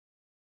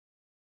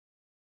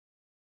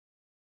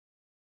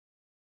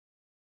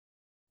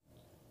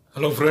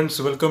Hello friends,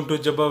 welcome to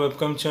Jeba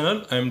webcam channel.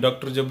 I am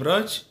Dr.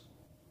 Jabraj.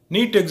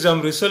 NEET exam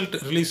result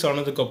release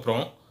ஆனதுக்கு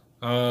அப்புறம்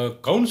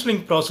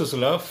counselling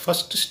ப்ராசஸில்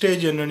first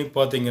stage என்னன்னு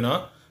பார்த்தீங்கன்னா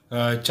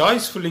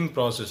choice filling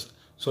process.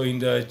 So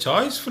இந்த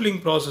choice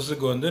filling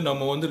ப்ராசஸுக்கு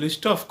நம்ம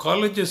list of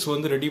colleges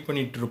ready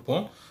பண்ணிகிட்டு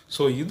இருப்போம்.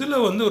 So இதில்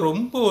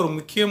ரொம்ப ஒரு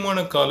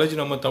முக்கியமான காலேஜ்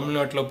நம்ம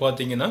தமிழ்நாட்டில்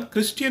பார்த்தீங்கன்னா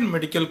Christian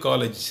medical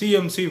college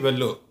CMC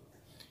Vellore.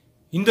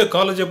 இந்த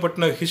காலேஜை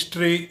பற்றின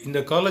ஹிஸ்ட்ரி, இந்த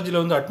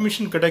காலேஜில்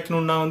அட்மிஷன்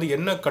கிடைக்கணுன்னா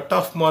என்ன கட்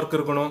ஆஃப் மார்க்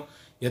இருக்கணும்,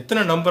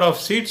 எத்தனை நம்பர் ஆஃப்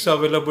சீட்ஸ்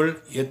அவைலபிள்,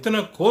 எத்தனை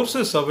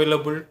courses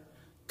available,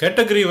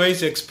 category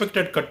wise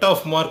expected cut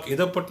off mark,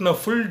 இதை பற்றின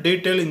ஃபுல்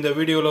டீட்டெயில் இந்த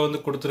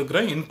வீடியோவில்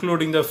கொடுத்துருக்குறேன்,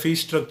 இன்க்ளூடிங் த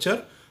ஃபீஸ்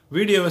ஸ்ட்ரக்சர்.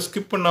 வீடியோவை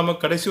ஸ்கிப் பண்ணாமல்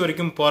கடைசி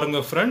வரைக்கும்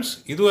பாருங்கள் ஃப்ரெண்ட்ஸ்.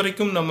 இது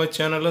வரைக்கும் நம்ம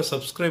சேனலை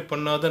சப்ஸ்கிரைப்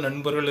பண்ணாத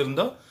நண்பர்கள்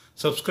இருந்தால்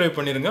சப்ஸ்கிரைப்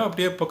பண்ணிடுங்க.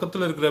 அப்படியே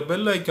பக்கத்தில் இருக்கிற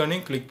பெல்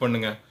ஐக்கானையும் கிளிக்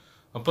பண்ணுங்கள்.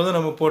 அப்போ தான்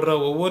நம்ம போடுற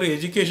ஒவ்வொரு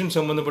எஜுகேஷன்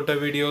சம்மந்தப்பட்ட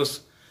வீடியோஸ்,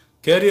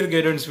 கேரியர்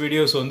கைடன்ஸ்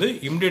வீடியோஸ்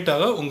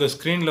இம்மிடியட்டாக உங்கள்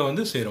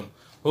ஸ்க்ரீனில் சேரும்.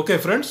 Okay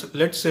friends,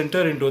 let's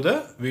enter into the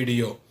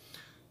video.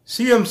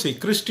 CMC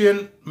Christian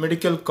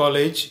medical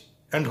college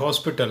and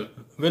hospital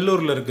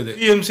வெள்ளூரில் இருக்குது.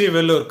 CMC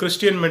Vellore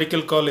Christian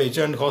medical college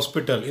and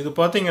hospital. இது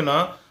பார்த்தீங்கன்னா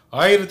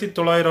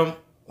 1900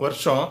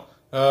 வருஷம்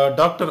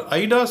டாக்டர்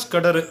ஐடாஸ்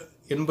கடர்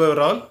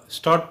என்பவரால்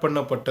ஸ்டார்ட்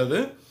பண்ணப்பட்டது.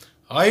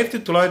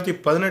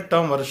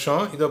 1918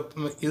 வருஷம்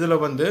இதில்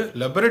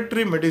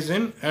லெபரட்டரி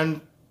மெடிசின் அண்ட்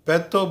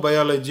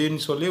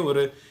பேத்தோபயாலஜின்னு சொல்லி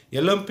ஒரு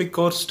LMP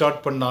கோர்ஸ் ஸ்டார்ட்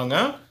பண்ணாங்க.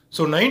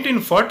 ஸோ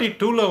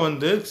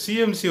 1942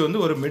 CMC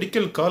ஒரு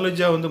மெடிக்கல்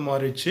காலேஜாக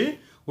மாறிச்சு.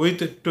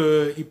 வித்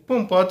இப்போ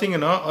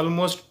பார்த்தீங்கன்னா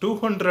ஆல்மோஸ்ட்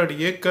 200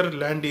 ஏக்கர்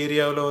லேண்ட்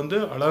ஏரியாவில்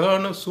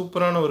அழகான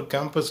சூப்பரான ஒரு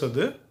கேம்பஸ்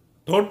அது.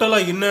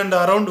 டோட்டலாக இன் அண்ட்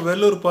அரவுண்ட்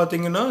வெள்ளூர்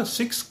பார்த்தீங்கன்னா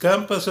 6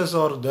 campuses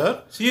are there.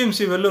 CMC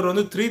Vellore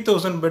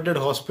 3000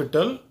 bedded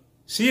hospital.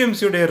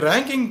 CMCயுடைய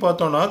ranking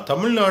பார்த்தோன்னா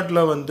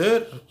தமிழ்நாட்டில்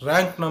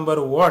rank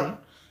number 1,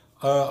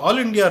 all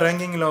India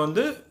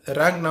ரேங்கிங்கில்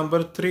rank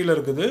number 3ல்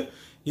இருக்குது.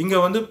 இங்கே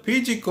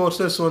PG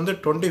கோர்சஸ்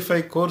 25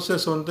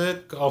 கோர்சஸ்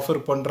ஆஃபர்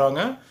பண்ணுறாங்க.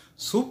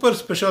 Super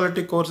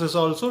speciality courses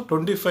also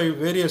 25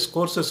 various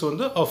courses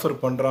offer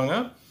பண்ணுறாங்க.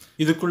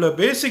 இதுக்குள்ள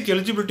பேசிக்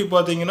எலிஜிபிலிட்டி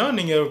பார்த்தீங்கன்னா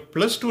நீங்கள்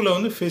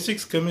 +2ல்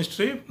physics,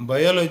 chemistry,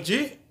 biology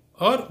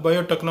R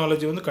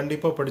biotechnology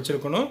கண்டிப்பாக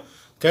படிச்சிருக்கணும்.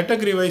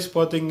 கேட்டகரி வைஸ்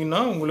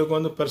பார்த்தீங்கன்னா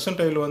உங்களுக்கு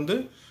பெர்சன்டைல்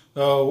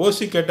OC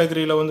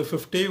கேட்டகரியில்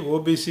 50,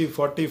 OBC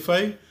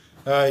 45,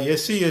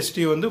 SC ST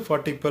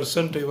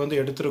 40%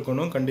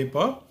 எடுத்திருக்கணும்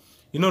கண்டிப்பாக.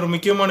 இன்னொரு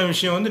முக்கியமான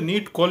விஷயம்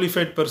நீட்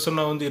குவாலிஃபைட்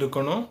பர்சனாக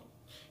இருக்கணும்.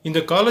 இந்த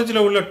காலேஜில்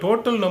உள்ள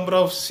total number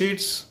of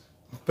seeds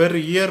per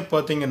year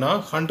பார்த்தீங்கன்னா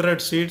 100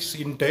 seeds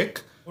intake.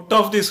 Out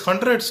of this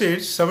 100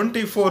 seeds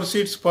 74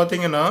 seeds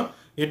பார்த்தீங்கன்னா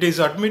it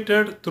is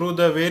admitted through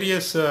the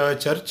various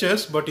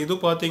churches. But இது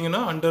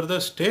பார்த்தீங்கன்னா அண்டர் த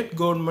ஸ்டேட்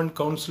கவர்மெண்ட்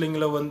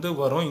கவுன்சிலிங்கில்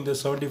வரும் இந்த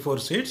 74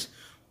 சீட்ஸ்.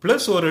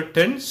 ப்ளஸ் ஒரு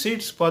 10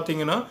 சீட்ஸ்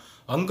பார்த்தீங்கன்னா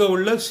அங்கே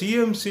உள்ள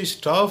CMC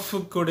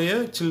ஸ்டாஃபுக்குடைய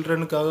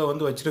சில்ட்ரனுக்காக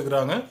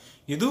வச்சுருக்கிறாங்க.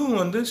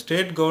 இதுவும்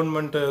ஸ்டேட்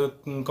கவர்மெண்ட்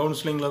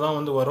கவுன்சிலிங்கில்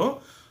தான் வரும்.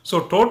 So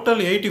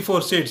total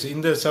 84 seeds.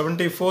 இந்த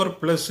 74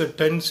 ப்ளஸ்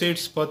 10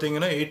 சீட்ஸ்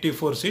பார்த்தீங்கன்னா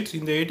 84 சீட்ஸ்.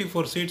 இந்த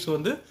 84 seeds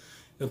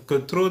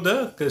through the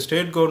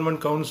state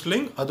government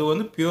counselling. அது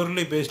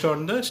purely based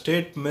on the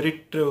state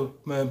merit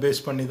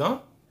base பண்ணி தான்.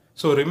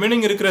 ஸோ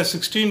ரிமைனிங் இருக்கிற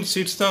 16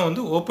 சீட்ஸ்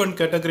தான் ஓப்பன்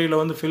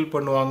கேட்டகரியில் ஃபில்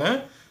பண்ணுவாங்க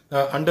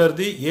under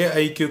the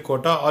AIQ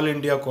quota, all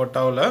India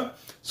கோட்டாவில்.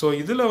 ஸோ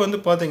இதில்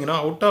பார்த்தீங்கன்னா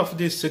out of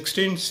the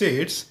 16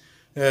 seeds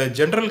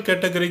general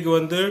கேட்டகரிக்கு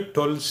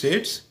 12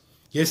 seeds,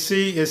 SC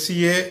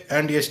SCA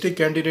and ST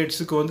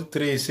கேண்டிடேட்ஸுக்கு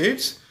 3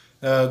 seeds,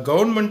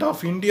 government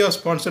of India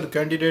sponsored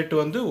candidate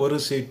 1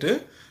 seat.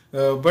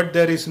 But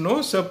there is no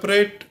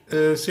separate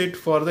seat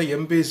for the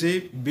MBC,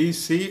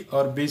 BC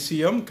R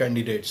BCM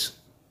candidates.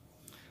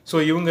 So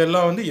இவங்க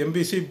எல்லாம்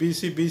MBC,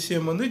 BC,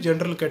 BCM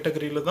general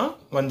கேட்டகரியில் தான்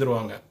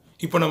வந்துடுவாங்க.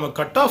 இப்போ நம்ம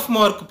cut off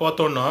mark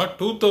பார்த்தோன்னா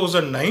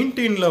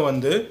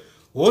 2019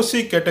 OC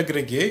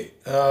கேட்டகரிக்கு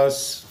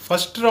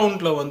first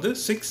ரவுண்டில்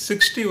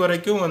 660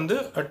 வரைக்கும்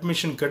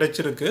அட்மிஷன்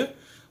கிடைச்சிருக்கு.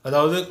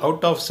 அதாவது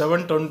அவுட் ஆஃப்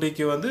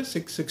 720க்கு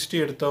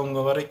 660 எடுத்தவங்க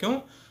வரைக்கும்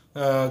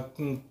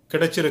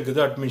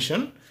கிடைச்சிருக்குது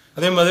அட்மிஷன்.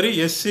 அதே மாதிரி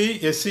SC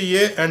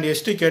SCA அண்ட்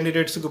ST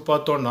கேண்டிடேட்ஸுக்கு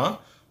பார்த்தோன்னா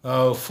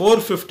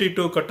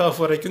 452 கட்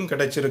ஆஃப் வரைக்கும்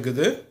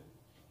கிடைச்சிருக்குது.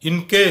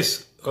 இன்கேஸ்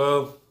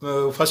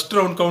ஃபஸ்ட்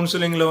ரவுண்ட்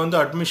கவுன்சிலிங்கில்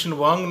அட்மிஷன்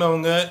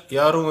வாங்கினவங்க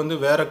யாரும்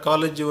வேறு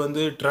காலேஜ்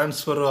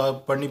ட்ரான்ஸ்ஃபர்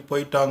பண்ணி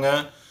போயிட்டாங்க,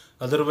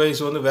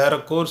 அதர்வைஸ் வேறு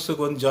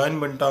கோர்ஸுக்கு ஜாயின்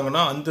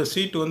பண்ணிட்டாங்கன்னா அந்த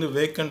சீட்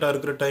வேக்கண்ட்டாக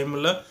இருக்கிற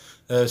டைமில்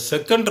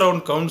செகண்ட்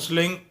ரவுண்ட்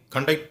கவுன்சிலிங்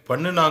கண்டக்ட்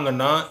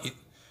பண்ணினாங்கன்னா,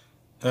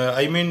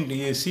 ஐ மீன்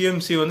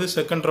CMC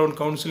செகண்ட் ரவுண்ட்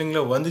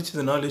கவுன்சிலிங்கில்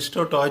வந்துச்சுதுன்னா, list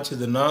out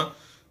ஆச்சுதுன்னா,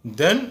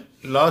 then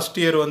last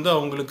year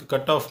அவங்களுக்கு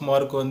கட் ஆஃப்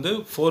மார்க்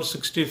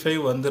 465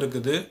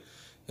 வந்திருக்குது.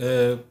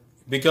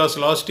 Because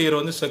last year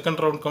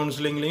second round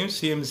கவுன்சிலிங்லேயும்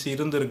CMC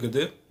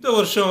இருந்திருக்குது. இந்த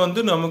வருஷம்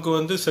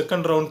நமக்கு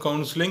செகண்ட் ரவுண்ட்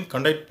கவுன்சிலிங்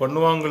கண்டக்ட்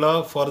பண்ணுவாங்களா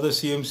ஃபார் த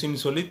CMCன்னு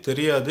சொல்லி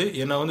தெரியாது.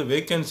 ஏன்னா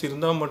வேக்கன்சி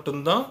இருந்தால்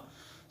மட்டும்தான்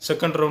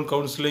செகண்ட் ரவுண்ட்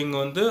கவுன்சிலிங்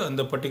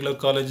அந்த பர்டிகுலர்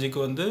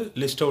காலேஜுக்கு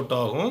லிஸ்ட் அவுட்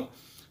ஆகும்.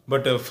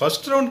 பட்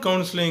ஃபஸ்ட் ரவுண்ட்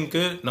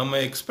கவுன்சிலிங்க்கு நம்ம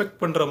எக்ஸ்பெக்ட்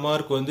பண்ணுற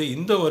மார்க்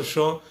இந்த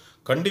வருஷம்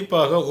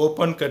கண்டிப்பாக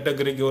ஓப்பன்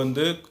கேட்டகரிக்கு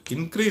வந்து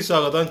இன்க்ரீஸ்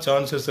ஆக தான்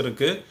சான்சஸ்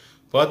இருக்குது.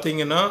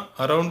 பார்த்தீங்கன்னா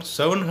அரவுண்ட்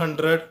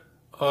 700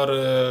 ஆர்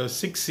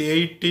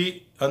 680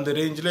 அந்த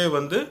ரேஞ்சிலே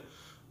வந்து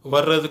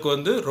வர்றதுக்கு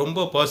வந்து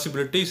ரொம்ப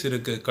பாசிபிலிட்டிஸ்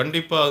இருக்குது.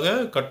 கண்டிப்பாக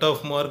கட்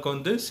ஆஃப் மார்க்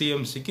வந்து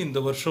சிஎம்சிக்கு இந்த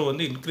வருஷம்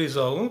வந்து இன்க்ரீஸ்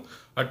ஆகும்.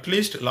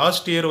 அட்லீஸ்ட்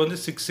லாஸ்ட் இயர் வந்து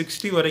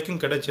 660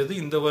 வரைக்கும் கிடைச்சது.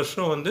 இந்த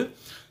வருஷம் வந்து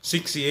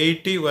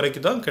 680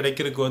 வரைக்கும் தான்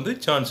கிடைக்கிறதுக்கு வந்து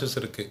சான்சஸ்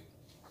இருக்குது.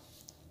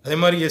 அதே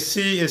மாதிரி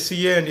எஸ்சி,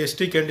 எஸ்சிஏ அண்ட்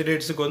எஸ்டி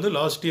கேண்டிடேட்ஸுக்கு வந்து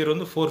லாஸ்ட் இயர்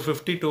வந்து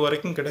 452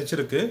 வரைக்கும்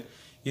கிடைச்சிருக்கு.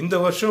 இந்த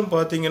வருஷம்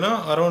பார்த்தீங்கன்னா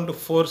அரவுண்ட்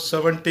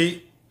 470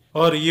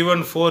 ஆர்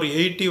ஈவன்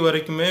 480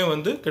 வரைக்குமே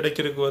வந்து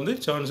கிடைக்கிறதுக்கு வந்து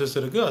சான்சஸ்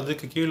இருக்குது.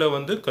 அதுக்கு கீழே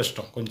வந்து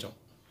கஷ்டம் கொஞ்சம்.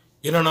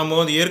 ஏன்னா நம்ம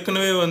வந்து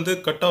ஏற்கனவே வந்து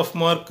கட் ஆஃப்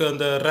மார்க்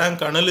அந்த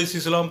ரேங்க்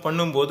அனாலிசிஸ்லாம்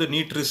பண்ணும்போது,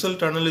 நீட்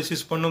ரிசல்ட்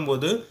அனாலிசிஸ்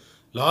பண்ணும்போது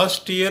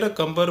லாஸ்ட் இயரை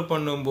கம்பேர்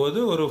பண்ணும்போது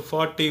ஒரு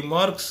 40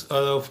 மார்க்ஸ்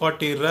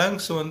 40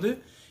 ரேங்க்ஸ் வந்து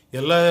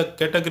எல்லா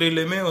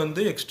கேட்டகரியிலையுமே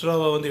வந்து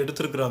எக்ஸ்ட்ராவாக வந்து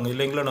எடுத்துருக்குறாங்க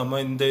இல்லைங்களா.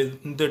 நம்ம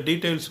இந்த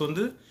டீட்டெயில்ஸ்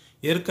வந்து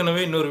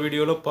ஏற்கனவே இன்னொரு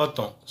வீடியோவில்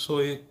பார்த்தோம். ஸோ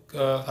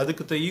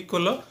அதுக்கு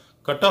ஈக்குவலாக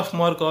cut off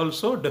mark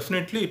also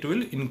definitely it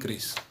will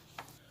increase.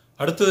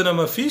 அடுத்தது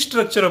நம்ம ஃபீ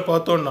ஸ்ட்ரக்சரை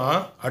பார்த்தோன்னா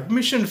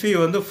அட்மிஷன் ஃபீ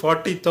வந்து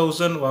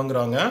 40,000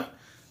 வாங்குறாங்க.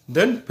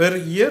 தென் பெர்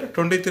இயர்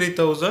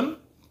 23,000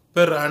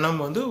 பெர் ஆனம்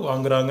வந்து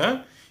வாங்குறாங்க.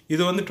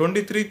 இது வந்து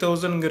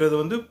 23,000ங்கிறது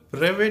வந்து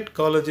ப்ரைவேட்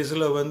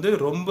காலேஜஸில் வந்து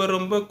ரொம்ப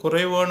ரொம்ப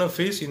குறைவான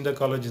ஃபீஸ் இந்த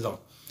காலேஜ் தான்.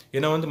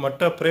 ஏன்னா வந்து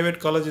மற்ற ப்ரைவேட்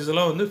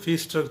காலேஜஸ்லாம் வந்து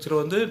ஃபீஸ் ஸ்ட்ரக்சர்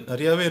வந்து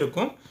நிறையாவே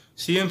இருக்கும்.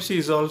 CMC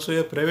is also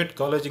A private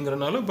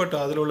காலேஜுங்கிறனால, but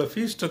அதில் உள்ள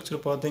ஃபீஸ்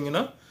ஸ்ட்ரக்சர்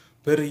பார்த்தீங்கன்னா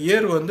பெர்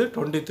இயர் வந்து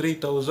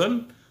 23,000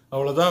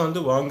 அவ்வளோதான் வந்து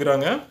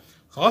வாங்குறாங்க.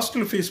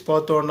 ஹாஸ்டல் ஃபீஸ்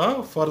பார்த்தோன்னா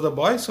ஃபார் த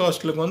பாய்ஸ்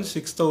ஹாஸ்டலுக்கு வந்து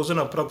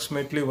 6,000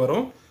 அப்ராக்சிமேட்லி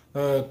வரும்.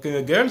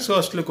 கேர்ள்ஸ்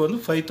ஹாஸ்டலுக்கு வந்து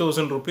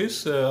 5,000 rupees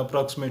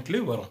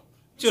அப்ராக்சிமேட்லி வரும்.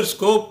 Future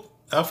scope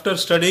after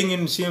studying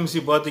in CMC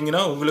பார்த்தீங்கன்னா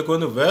உங்களுக்கு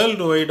வந்து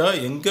வேர்ல்டு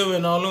வைடாக எங்கே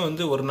வேணாலும்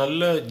வந்து ஒரு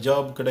நல்ல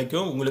ஜாப்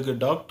கிடைக்கும். உங்களுக்கு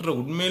டாக்டர்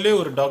உண்மையிலே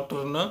ஒரு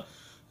டாக்டர்னா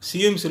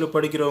சிஎம்சியில்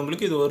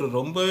படிக்கிறவங்களுக்கு இது ஒரு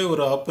ரொம்பவே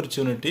ஒரு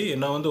ஆப்பர்ச்சுனிட்டி.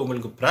 ஏன்னா வந்து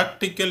உங்களுக்கு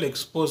ப்ராக்டிக்கல்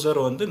எக்ஸ்போசர்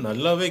வந்து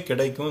நல்லாவே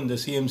கிடைக்கும். இந்த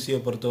சிஎம்சியை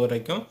பொறுத்த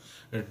வரைக்கும்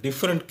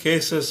டிஃப்ரெண்ட்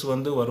கேசஸ்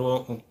வந்து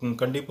வருவோம்.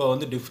 கண்டிப்பாக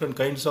வந்து டிஃப்ரெண்ட்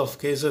கைண்ட்ஸ் ஆஃப்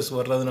கேசஸ்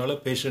வர்றதுனால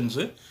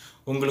பேஷண்ட்ஸு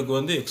உங்களுக்கு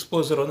வந்து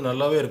எக்ஸ்போசர் வந்து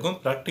நல்லாவே இருக்கும்.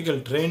 ப்ராக்டிக்கல்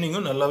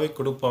ட்ரைனிங்கும் நல்லாவே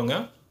கொடுப்பாங்க.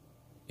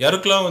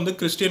 யாருக்கெல்லாம் வந்து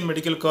Christian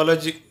medical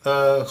college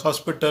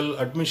hospital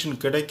admission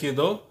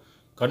கிடைக்குதோ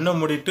கண்ணை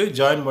மூடிட்டு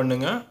ஜாயின்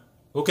பண்ணுங்கள்.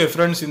 ஓகே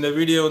ஃப்ரெண்ட்ஸ், இந்த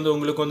வீடியோ வந்து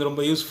உங்களுக்கு வந்து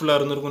ரொம்ப யூஸ்ஃபுல்லாக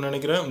இருந்திருக்கும்னு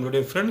நினைக்கிறேன்.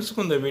 உங்களுடைய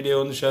ஃப்ரெண்ட்ஸுக்கும் இந்த வீடியோ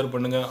வந்து ஷேர்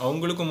பண்ணுங்கள்,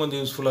 அவங்களுக்கும் வந்து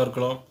யூஸ்ஃபுல்லாக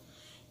இருக்கலாம்.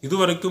 இது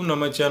வரைக்கும்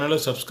நம்ம சேனலை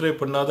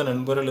சப்ஸ்கிரைப் பண்ணாத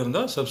நண்பர்கள்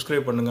இருந்தால்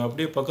சப்ஸ்கிரைப் பண்ணுங்கள்.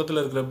 அப்படியே பக்கத்தில்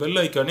இருக்கிற பெல்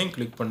ஐக்கானையும்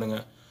கிளிக்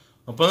பண்ணுங்கள்.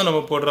 அப்போ தான்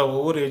நம்ம போடுற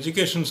ஒவ்வொரு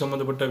எஜுகேஷன்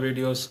சம்மந்தப்பட்ட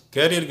வீடியோஸ்,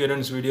 கேரியர்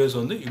கைடன்ஸ் வீடியோஸ்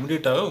வந்து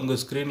இமிடியட்டாக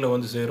உங்கள் ஸ்க்ரீனில்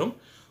வந்து சேரும்.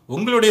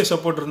 உங்களுடைய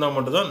சப்போர்ட் இருந்தால்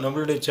மட்டும்தான்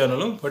நம்மளுடைய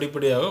சேனலும்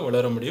படிப்படியாக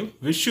வளர முடியும்.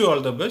 Wish you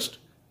all the best.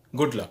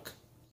 Good luck.